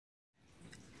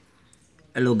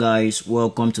Hello guys,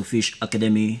 welcome to Fish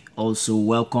Academy. Also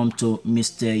welcome to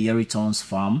Mr. Yeriton's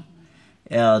farm.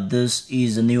 This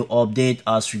is a new update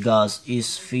as regards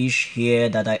his fish here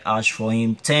that I asked for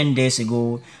him 10 days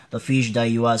ago. The fish that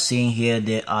you are seeing here,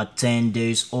 they are 10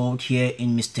 days old here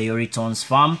in Mr. Yeriton's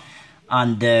farm,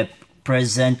 and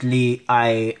presently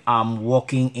I am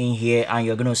walking in here and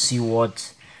you're gonna see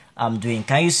what I'm doing.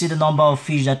 Can you see the number of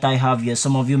fish that I have here?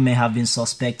 Some of you may have been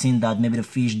suspecting that maybe the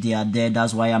fish, they are dead.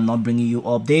 That's why I'm not bringing you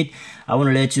update. I want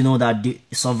to let you know that the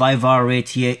survival rate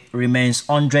here remains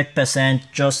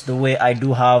 100%, just the way I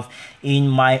do have in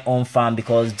my own farm,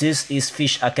 because this is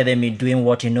Fish Academy doing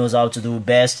what he knows how to do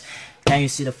best. Can you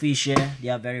see the fish here? They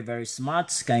are very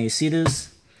smart. Can you see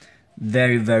this?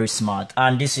 Very smart.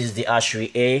 And this is the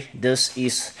hatchery A. This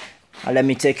is let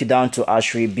me take you down to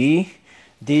hatchery B.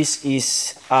 This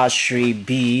is hatchery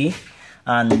B,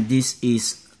 and this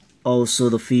is also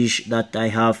the fish that I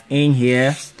have in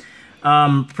here.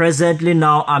 Presently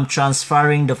now I'm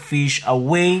transferring the fish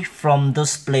away from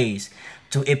this place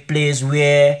to a place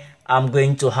where I'm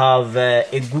going to have a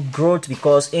good growth,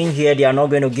 because in here they are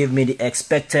not going to give me the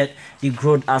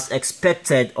growth as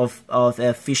expected of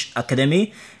Fish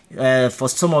Academy. For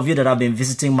some of you that have been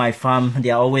visiting my farm,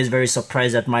 they are always very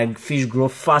surprised that my fish grow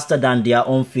faster than their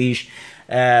own fish.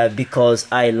 Because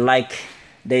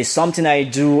there's something I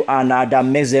do and that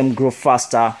makes them grow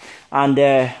faster. And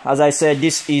as I said,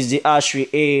 this is the hatchery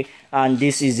A and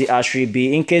this is the hatchery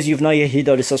B. In case you've not yet hit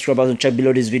on the subscribe button, check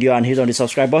below this video and hit on the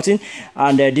subscribe button.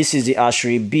 And this is the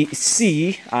hatchery B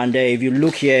C, and if you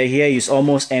look here is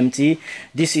almost empty.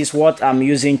 This is what I'm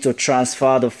using to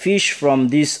transfer the fish from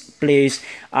this place,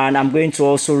 and I'm going to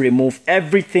also remove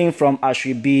everything from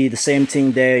hatchery B. The same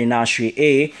thing there in hatchery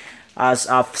A. As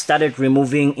I've started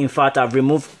removing, in fact I've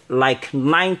removed like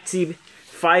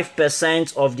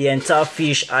 95% of the entire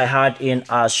fish I had in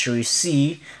hatchery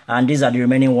C, and these are the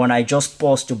remaining one. I just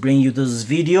paused to bring you this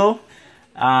video.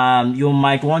 You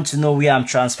might want to know where I'm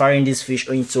transferring this fish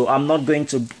into. I'm not going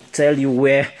to tell you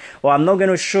where, or I'm not going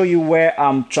to show you where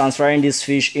I'm transferring this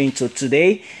fish into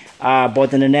today,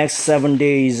 but in the next 7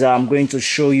 days I'm going to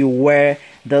show you where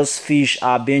those fish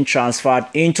are being transferred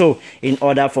into in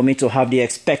order for me to have the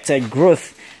expected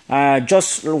growth.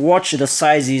 Just watch the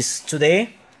sizes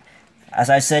today. As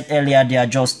I said earlier, they are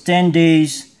just 10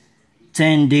 days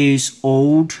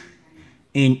old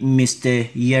in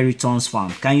Mr. Yeriton's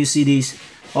farm. Can you see this?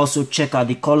 Also check out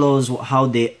the colors, how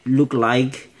they look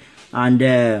like, and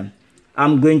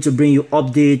I'm going to bring you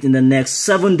update in the next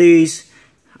 7 days.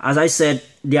 As I said,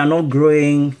 they are not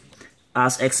growing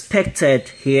as expected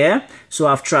here, so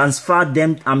I've transferred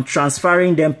them. I'm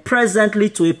transferring them presently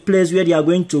to a place where they are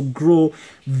going to grow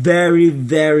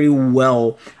very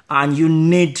well, and you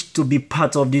need to be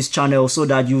part of this channel so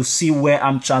that you see where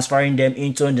I'm transferring them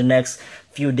into in the next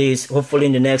few days, hopefully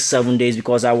in the next 7 days,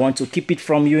 because I want to keep it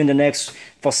from you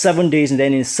for 7 days, and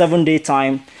then in 7 day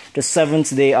time, the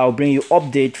 7th day, I'll bring you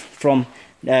update from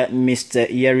Mr.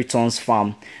 Yeriton's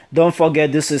farm. Don't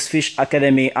forget, this is Fish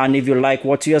Academy, and if you like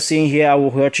what you're seeing here, I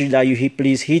will urge you that you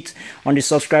please hit on the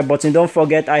subscribe button. Don't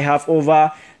forget, I have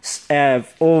over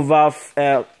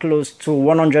close to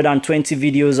 120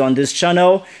 videos on this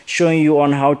channel, showing you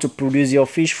on how to produce your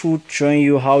fish food, showing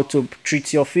you how to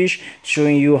treat your fish,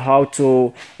 showing you how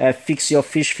to fix your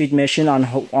fish feed machine, and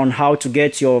on how to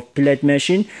get your pellet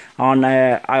machine. And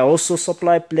I also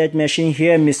supply pellet machine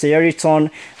here. Mr. Yeriton,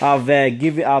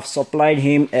 I've supplied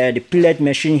him the pellet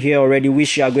machine here already,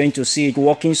 which you are going to see it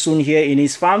working soon here in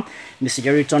his farm. Mr.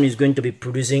 Yeriton is going to be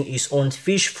producing his own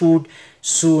fish food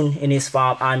soon in his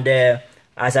farm, and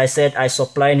as I said, I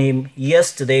supplied him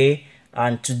yesterday,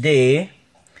 and today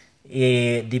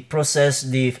the process,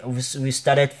 we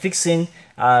started fixing.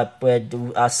 We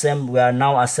are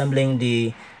now assembling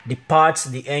the parts,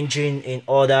 the engine, in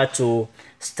order to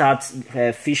start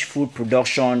fish food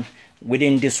production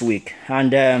within this week.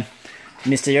 And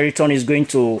Mr. Yeriton is going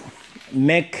to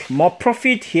make more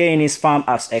profit here in his farm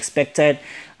as expected,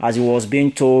 as he was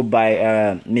being told by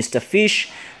Mr.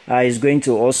 Fish. He's going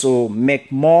to also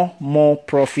make more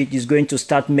profit. He's going to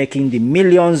start making the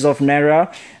millions of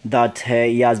naira that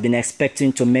he has been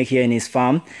expecting to make here in his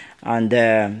farm. And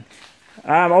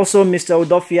also, Mr.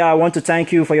 Udofia, I want to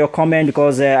thank you for your comment,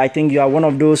 because I think you are one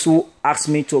of those who asked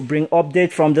me to bring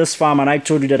update from this farm, and I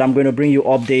told you that I'm going to bring you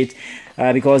update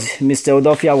because Mr.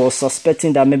 Udofia was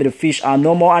suspecting that maybe the fish are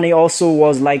normal, and he also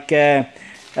was like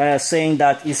saying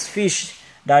that his fish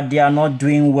that they are not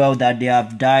doing well, that they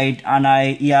have died,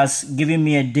 and he has given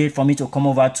me a date for me to come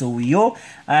over to Uyo.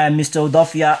 Mr.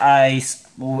 Udofia,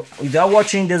 if you are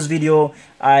watching this video,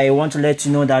 I want to let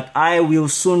you know that I will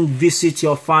soon visit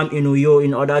your farm in Uyo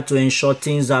in order to ensure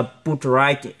things are put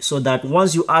right, so that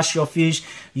once you hatch your fish,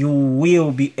 you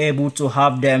will be able to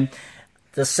have them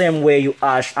the same way you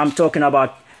hatch. I'm talking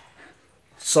about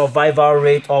survival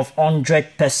rate of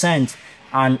 100%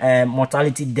 and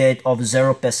mortality death of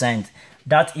 0%.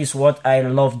 That is what I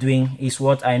love doing, is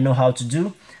what I know how to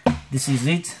do. This is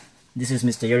it. This is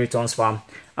Mr. Yeriton's farm,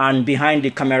 and behind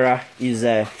the camera is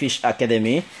Fish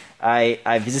Academy.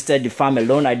 I visited the farm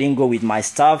alone. I didn't go with my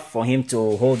staff for him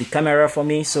to hold the camera for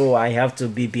me, so I have to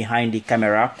be behind the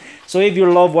camera. So if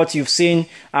you love what you've seen,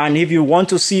 and if you want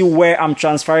to see where I'm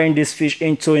transferring this fish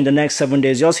into in the next 7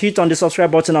 days, just hit on the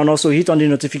subscribe button and also hit on the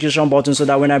notification button, so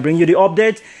that when I bring you the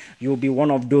update, you'll be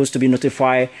one of those to be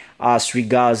notified as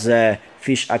regards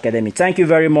Fish Academy. Thank you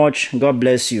very much. God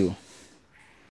bless you.